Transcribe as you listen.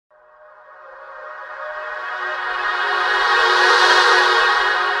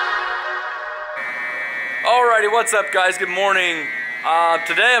Alrighty, what's up guys? Good morning.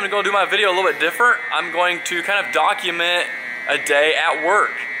 Today I'm going to do my video a little bit different. I'm going to kind of document a day at work.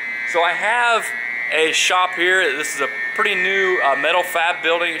 So I have a shop here. This is a pretty new metal fab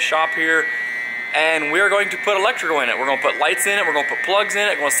building shop here. And we're going to put electrical in it. We're going to put lights in it. We're going to put plugs in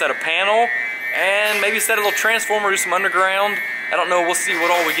it. We're going to set a panel. And maybe set a little transformer, do some underground. I don't know. We'll see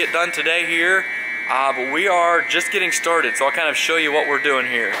what all we get done today here. But we are just getting started. So I'll kind of show you what we're doing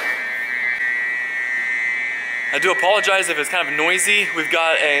here. I do apologize if it's kind of noisy. We've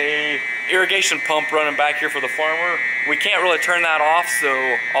got a irrigation pump running back here for the farmer. We can't really turn that off, so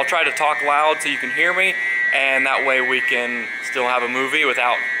I'll try to talk loud so you can hear me, and that way we can still have a movie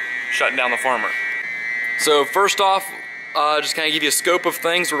without shutting down the farmer. So first off, just kind of give you a scope of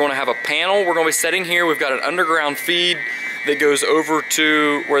things. We're going to have a panel we're going to be setting here. We've got an underground feed that goes over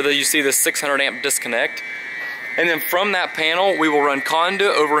to where you see this 600 amp disconnect. And then from that panel, we will run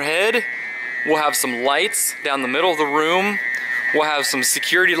conduit overhead. We'll have some lights down the middle of the room. We'll have some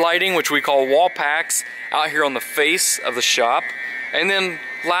security lighting, which we call wall packs, out here on the face of the shop. And then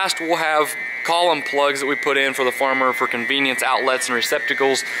last, we'll have column plugs that we put in for the farmer for convenience outlets and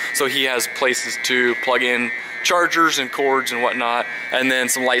receptacles, so he has places to plug in chargers and cords and whatnot, and then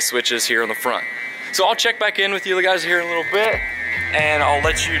some light switches here in the front. So I'll check back in with you guys here in a little bit, and I'll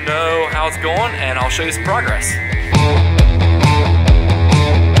let you know how it's going, and I'll show you some progress.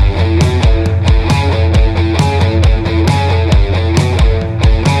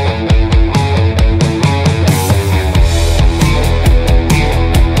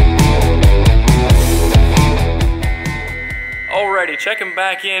 Checking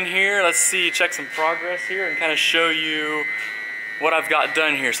back in here. Let's see, check some progress here and kind of show you what I've got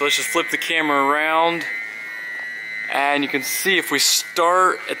done here. So let's just flip the camera around, and you can see if we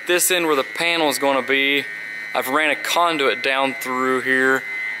start at this end where the panel is going to be, I've ran a conduit down through here.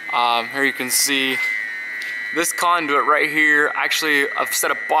 Here you can see this conduit right here. Actually, I've set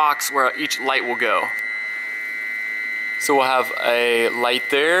a box where each light will go. So we'll have a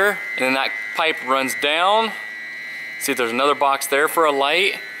light there, and then that pipe runs down. See, there's another box there for a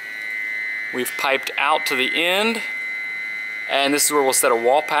light. We've piped out to the end, and this is where we'll set a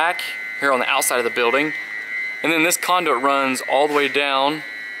wall pack here on the outside of the building. And then this conduit runs all the way down.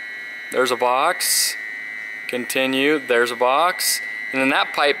 There's a box. Continue, there's a box. And then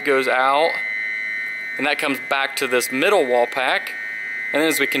that pipe goes out, and that comes back to this middle wall pack. And then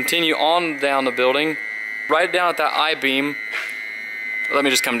as we continue on down the building, right down at that I-beam, let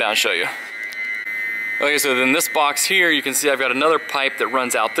me just come down and show you. Okay, so then this box here, you can see I've got another pipe that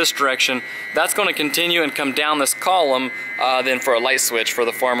runs out this direction. That's going to continue and come down this column then for a light switch for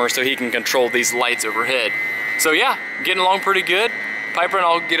the farmer so he can control these lights overhead. So yeah, getting along pretty good. Piper and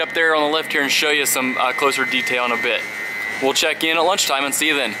I'll get up there on the lift here and show you some closer detail in a bit. We'll check in at lunchtime and see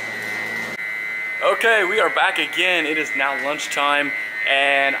you then. Okay, we are back again. It is now lunchtime,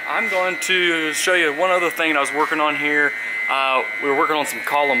 and I'm going to show you one other thing that I was working on here. We were working on some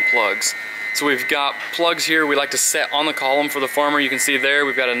column plugs. So we've got plugs here we like to set on the column for the farmer. You can see there,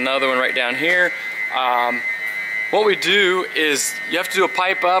 we've got another one right down here. What we do is you have to do a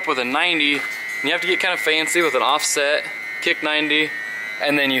pipe up with a 90, and you have to get kind of fancy with an offset, kick 90,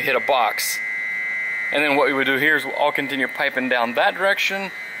 and then you hit a box. And then what we would do here is I'll continue piping down that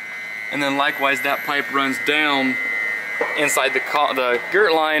direction, and then likewise that pipe runs down inside the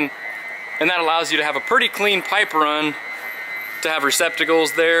girt line, and that allows you to have a pretty clean pipe run to have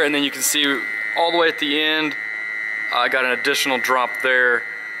receptacles there. And then you can see all the way at the end I got an additional drop there.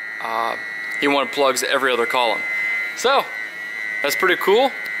 He wanted plugs every other column, so that's pretty cool.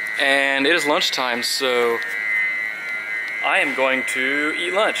 And it is lunchtime, so I am going to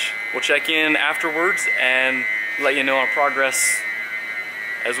eat lunch. We'll check in afterwards and let you know our progress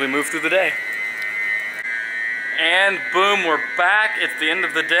as we move through the day. And boom, we're back. It's the end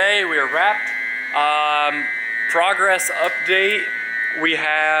of the day. We are wrapped. Progress update, we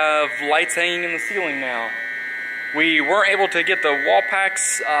have lights hanging in the ceiling now. We weren't able to get the wall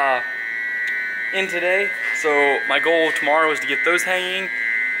packs in today, so my goal tomorrow is to get those hanging.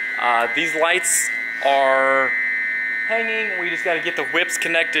 These lights are hanging. We just got to get the whips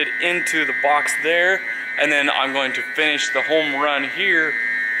connected into the box there, and then I'm going to finish the home run here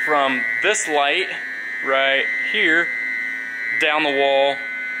from this light right here down the wall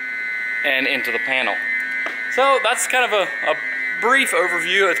and into the panel. So that's kind of a brief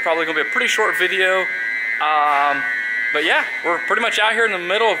overview. It's probably going to be a pretty short video. But yeah, we're pretty much out here in the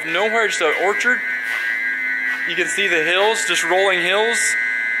middle of nowhere, just an orchard. You can see the hills, just rolling hills.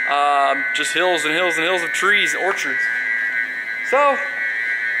 Just hills and hills and hills of trees, orchards. So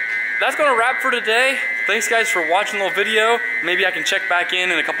that's going to wrap for today. Thanks guys for watching the little video. Maybe I can check back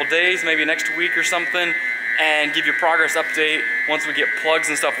in a couple days, maybe next week or something, and give you a progress update once we get plugs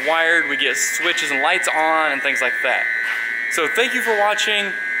and stuff wired, we get switches and lights on and things like that. So thank you for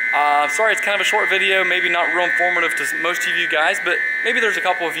watching. Sorry it's kind of a short video, maybe not real informative to most of you guys, but maybe there's a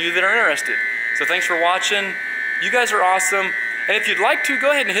couple of you that are interested. So thanks for watching. You guys are awesome. And if you'd like to,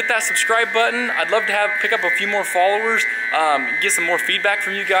 go ahead and hit that subscribe button. I'd love to pick up a few more followers, get some more feedback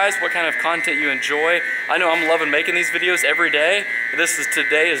from you guys, what kind of content you enjoy. I know I'm loving making these videos every day.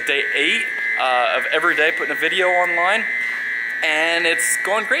 Today is day 8 of every day putting a video online, and it's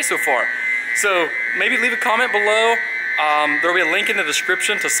going great so far. So maybe leave a comment below. There'll be a link in the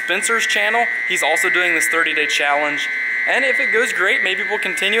description to Spencer's channel. He's also doing this 30-day challenge. And if it goes great, maybe we'll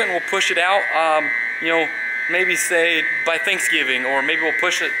continue it and we'll push it out, you know, maybe say by Thanksgiving, or maybe we'll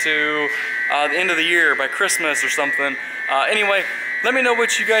push it to the end of the year, by Christmas or something. Anyway, let me know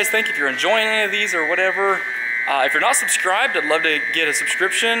what you guys think, if you're enjoying any of these or whatever. If you're not subscribed, I'd love to get a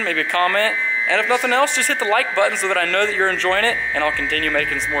subscription, maybe a comment. And if nothing else, just hit the like button so that I know that you're enjoying it, and I'll continue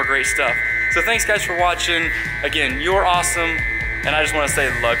making some more great stuff. So thanks guys for watching. Again, you're awesome. And I just want to say,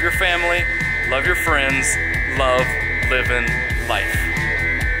 love your family, love your friends, love living life.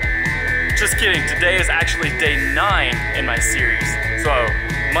 Just kidding, today is actually day 9 in my series. So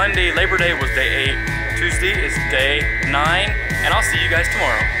Monday, Labor Day was day 8, Tuesday is day 9, and I'll see you guys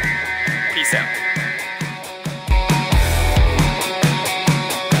tomorrow. Peace out.